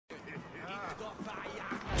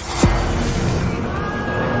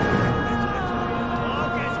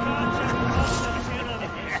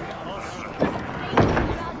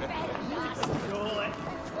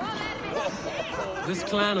This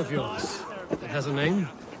clan of yours, it has a name?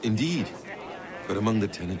 Indeed. But among the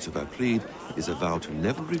tenets of our creed is a vow to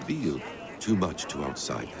never reveal too much to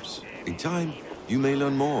outsiders. In time, you may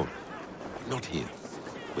learn more. But not here,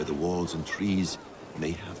 where the walls and trees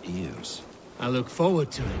may have ears. I look forward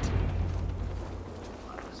to it.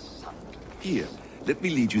 Here, let me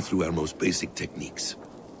lead you through our most basic techniques.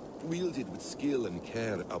 Wielded with skill and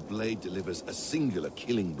care, our blade delivers a singular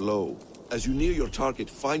killing blow. As you near your target,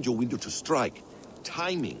 find your window to strike.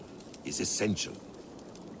 Timing is essential.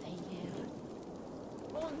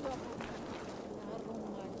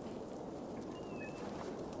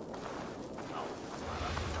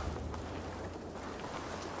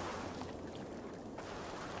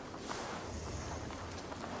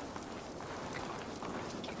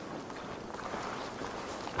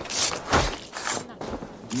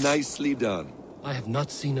 Nicely done. I have not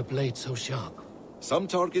seen a blade so sharp. Some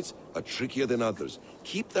targets are trickier than others.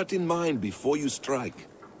 Keep that in mind before you strike.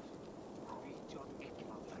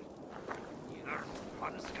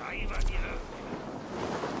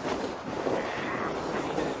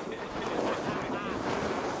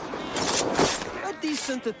 A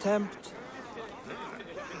decent attempt.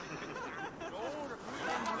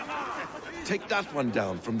 Take that one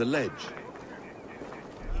down from the ledge.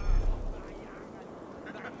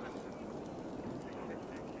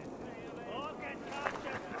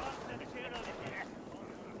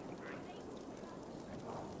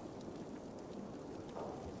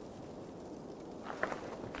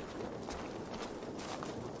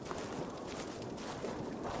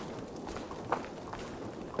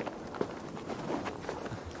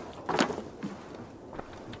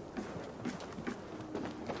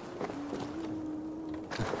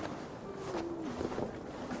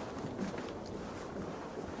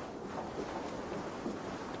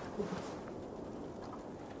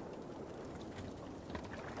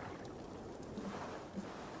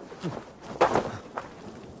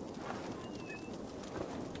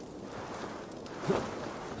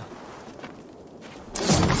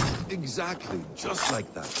 Exactly, just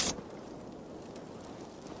like that.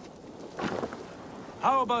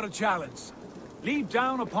 How about a challenge? Leap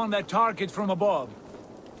down upon that target from above.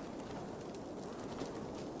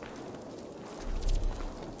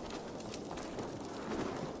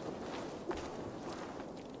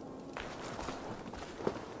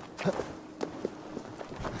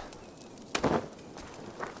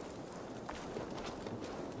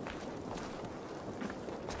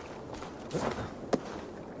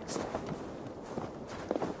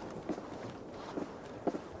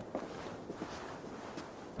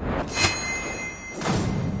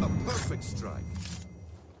 Strike.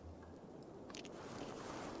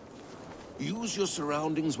 Use your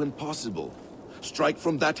surroundings when possible. Strike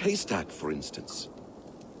from that haystack, for instance.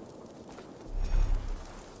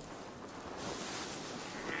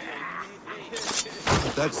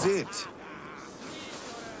 That's it.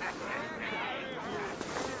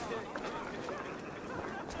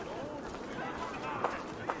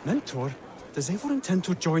 Mentor, does Eivor intend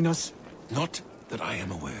to join us? Not that I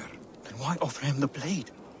am aware. Then why offer him the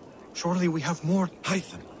blade? Surely we have more...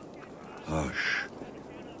 Hytham. Hush.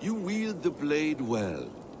 You wield the blade well.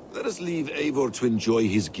 Let us leave Eivor to enjoy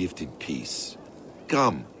his gift in peace.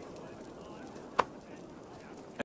 Come.